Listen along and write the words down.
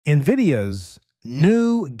NVIDIA's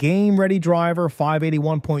new Game Ready Driver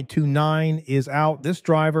 581.29 is out. This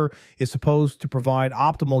driver is supposed to provide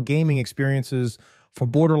optimal gaming experiences for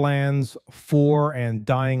Borderlands 4 and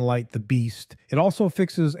Dying Light the Beast. It also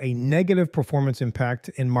fixes a negative performance impact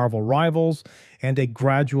in Marvel Rivals and a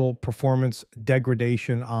gradual performance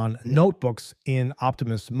degradation on notebooks in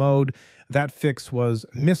Optimus mode. That fix was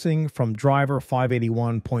missing from driver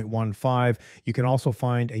 581.15. You can also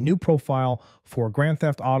find a new profile for Grand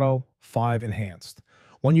Theft Auto 5 Enhanced.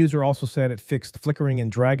 One user also said it fixed flickering in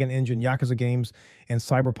Dragon Engine Yakuza games and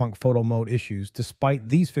Cyberpunk photo mode issues. Despite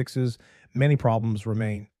these fixes, many problems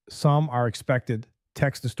remain. Some are expected.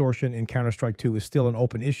 Text distortion in Counter-Strike 2 is still an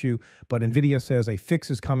open issue, but NVIDIA says a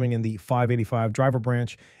fix is coming in the 585 driver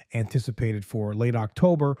branch, anticipated for late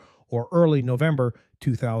October or early November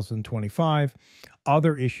 2025.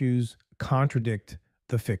 Other issues contradict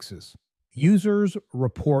the fixes. Users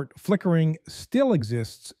report flickering still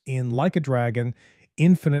exists in Like a Dragon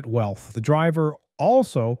Infinite Wealth. The driver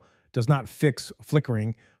also does not fix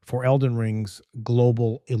flickering for Elden Ring's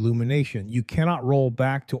global illumination. You cannot roll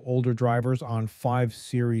back to older drivers on 5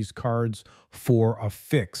 series cards for a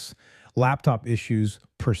fix. Laptop issues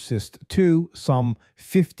persist too. Some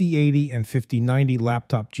 5080 and 5090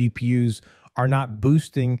 laptop GPUs are not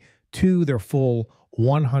boosting to their full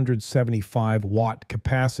 175 watt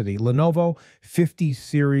capacity. Lenovo 50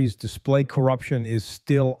 series display corruption is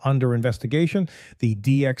still under investigation. The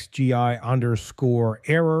DXGI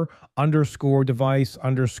 _error_ device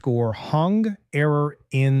 _hung error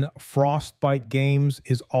in Frostbite games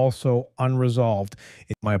is also unresolved.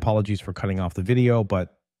 My apologies for cutting off the video,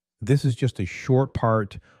 but this is just a short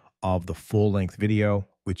part of the full-length video,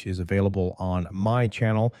 which is available on my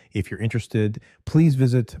channel. If you're interested, please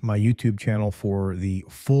visit my YouTube channel for the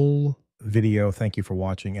full video. Thank you for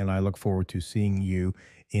watching, and I look forward to seeing you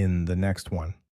in the next one.